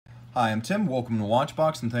Hi, I'm Tim. Welcome to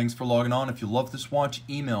Watchbox, and thanks for logging on. If you love this watch,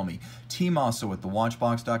 email me, tmosso at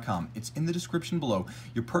thewatchbox.com. It's in the description below.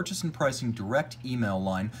 Your purchase and pricing direct email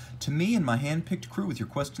line to me and my hand-picked crew with your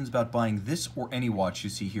questions about buying this or any watch you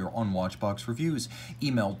see here on Watchbox Reviews.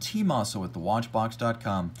 Email tmosso at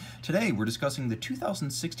thewatchbox.com. Today, we're discussing the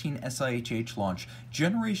 2016 SIHH launch,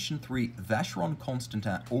 Generation 3 Vacheron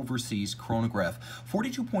Constantin Overseas Chronograph.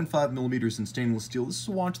 42.5 millimeters in stainless steel. This is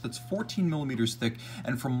a watch that's 14 millimeters thick,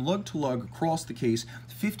 and from lug-to-lug across the case,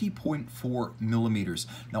 50.4 millimeters.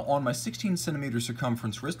 Now on my 16 centimeter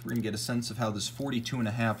circumference wrist, we're going to get a sense of how this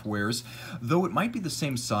 42.5 wears. Though it might be the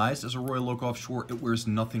same size as a Royal Oak Offshore, it wears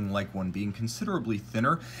nothing like one, being considerably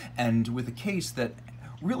thinner and with a case that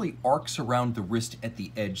really arcs around the wrist at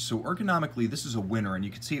the edge. So ergonomically, this is a winner, and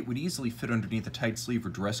you can see it would easily fit underneath a tight sleeve or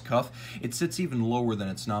dress cuff. It sits even lower than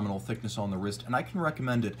its nominal thickness on the wrist, and I can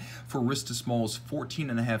recommend it for wrist as small as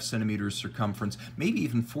 14.5 centimeters circumference, maybe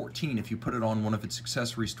even 14 if you put it on one of its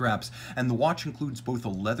accessory straps. And the watch includes both a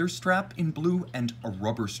leather strap in blue and a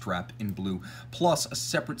rubber strap in blue, plus a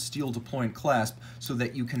separate steel deployant clasp so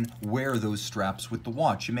that you can wear those straps with the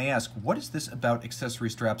watch. You may ask, what is this about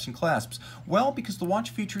accessory straps and clasps? Well, because the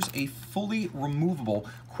watch features a fully removable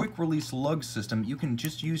quick release lug system. You can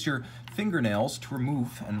just use your fingernails to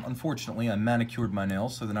remove, and unfortunately I manicured my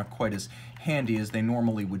nails so they're not quite as handy as they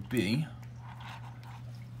normally would be.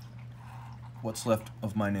 What's left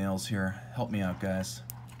of my nails here? Help me out, guys.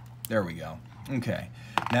 There we go. Okay,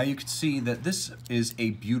 now you can see that this is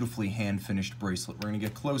a beautifully hand-finished bracelet. We're going to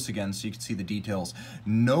get close again so you can see the details.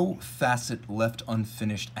 No facet left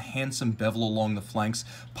unfinished, a handsome bevel along the flanks,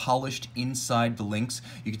 polished inside the links.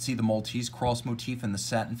 You can see the Maltese cross motif and the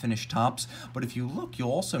satin finish tops, but if you look,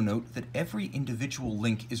 you'll also note that every individual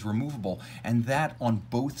link is removable, and that on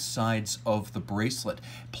both sides of the bracelet.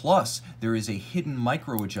 Plus, there is a hidden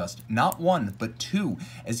micro adjust, not one, but two,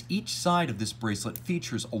 as each side of this bracelet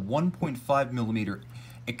features a 1.5 millimeter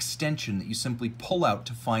extension that you simply pull out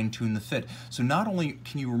to fine-tune the fit. So not only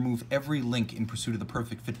can you remove every link in pursuit of the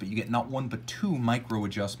perfect fit, but you get not one but two micro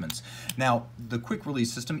adjustments. Now, the quick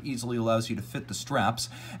release system easily allows you to fit the straps,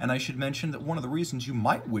 and I should mention that one of the reasons you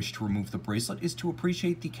might wish to remove the bracelet is to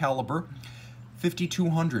appreciate the caliber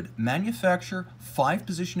 5200. Manufacturer,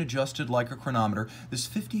 5-position adjusted like a chronometer. This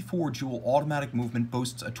 54 jewel automatic movement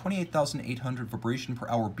boasts a 28,800 vibration per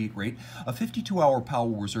hour beat rate, a 52-hour power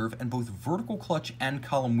reserve, and both vertical clutch and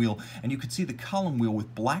column wheel. And you can see the column wheel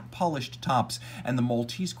with black polished tops and the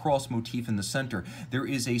Maltese cross motif in the center. There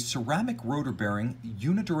is a ceramic rotor bearing,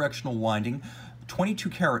 unidirectional winding, 22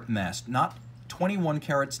 karat mast, not 21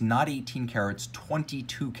 carats, not 18 carats,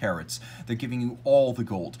 22 carats. They're giving you all the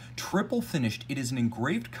gold. Triple finished, it is an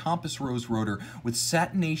engraved compass rose rotor with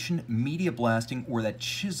satination, media blasting, or that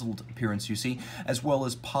chiseled appearance you see, as well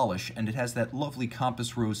as polish, and it has that lovely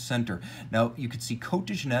compass rose center. Now, you can see Côte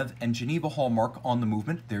de Genève and Geneva hallmark on the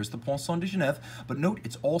movement. There's the Poinçon de Genève, but note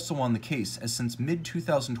it's also on the case, as since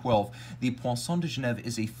mid-2012, the Poinçon de Genève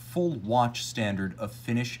is a full watch standard of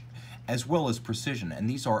finish as well as precision, and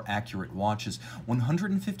these are accurate watches.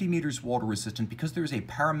 150 meters water resistant because there is a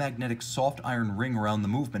paramagnetic soft iron ring around the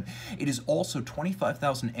movement. It is also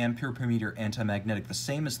 25,000 ampere per meter anti-magnetic, the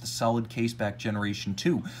same as the solid caseback Generation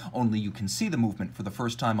 2, only you can see the movement for the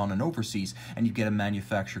first time on an Overseas, and you get a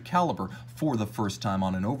manufacturer caliber for the first time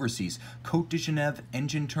on an Overseas. Côte de Genève,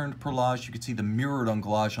 engine turned perlage. You can see the mirrored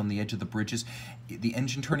anglage on the edge of the bridges. The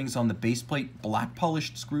engine turnings on the base plate, black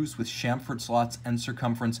polished screws with chamfered slots and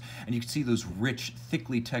circumference, and you can see those rich,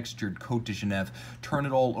 thickly textured Côte de Genève. Turn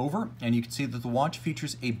it all over, and you can see that the watch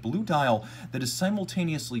features a blue dial that is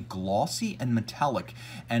simultaneously glossy and metallic,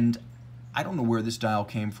 and I don't know where this dial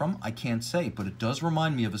came from, I can't say, but it does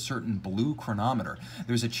remind me of a certain blue chronometer.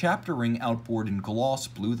 There's a chapter ring outboard in gloss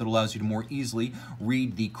blue that allows you to more easily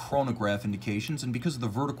read the chronograph indications, and because of the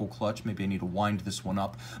vertical clutch, maybe I need to wind this one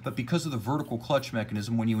up, but because of the vertical clutch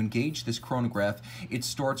mechanism, when you engage this chronograph, it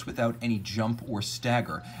starts without any jump or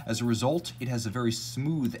stagger. As a result, it has a very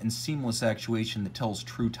smooth and seamless actuation that tells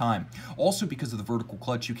true time. Also, because of the vertical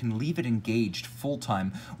clutch, you can leave it engaged full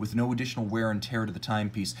time with no additional wear and tear to the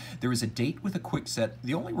timepiece. There is a date with a quick set.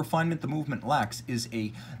 The only refinement the movement lacks is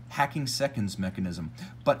a hacking seconds mechanism,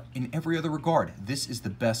 but in every other regard, this is the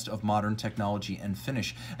best of modern technology and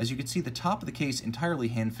finish. As you can see, the top of the case entirely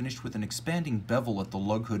hand finished with an expanding bevel at the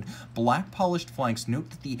lug hood, black polished flanks.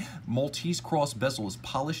 Note that the Maltese cross bezel is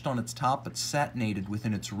polished on its top but satinated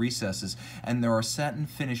within its recesses, and there are satin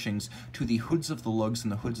finishings to the hoods of the lugs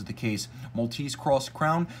and the hoods of the case. Maltese cross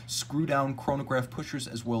crown, screw down chronograph pushers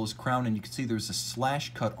as well as crown, and you can see there's a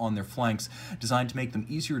slash cut on their flank cranks, designed to make them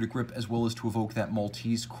easier to grip as well as to evoke that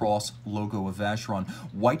Maltese cross logo of Vacheron.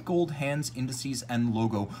 White gold hands, indices, and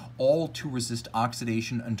logo, all to resist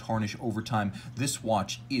oxidation and tarnish over time. This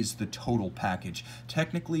watch is the total package.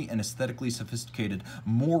 Technically and aesthetically sophisticated,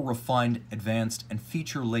 more refined, advanced, and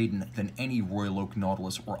feature-laden than any Royal Oak,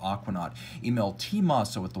 Nautilus, or Aquanaut. Email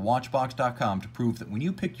tmosso at thewatchbox.com to prove that when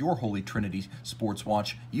you pick your Holy Trinity sports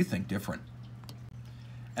watch, you think different.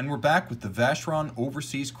 And we're back with the Vacheron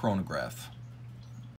Overseas Chronograph.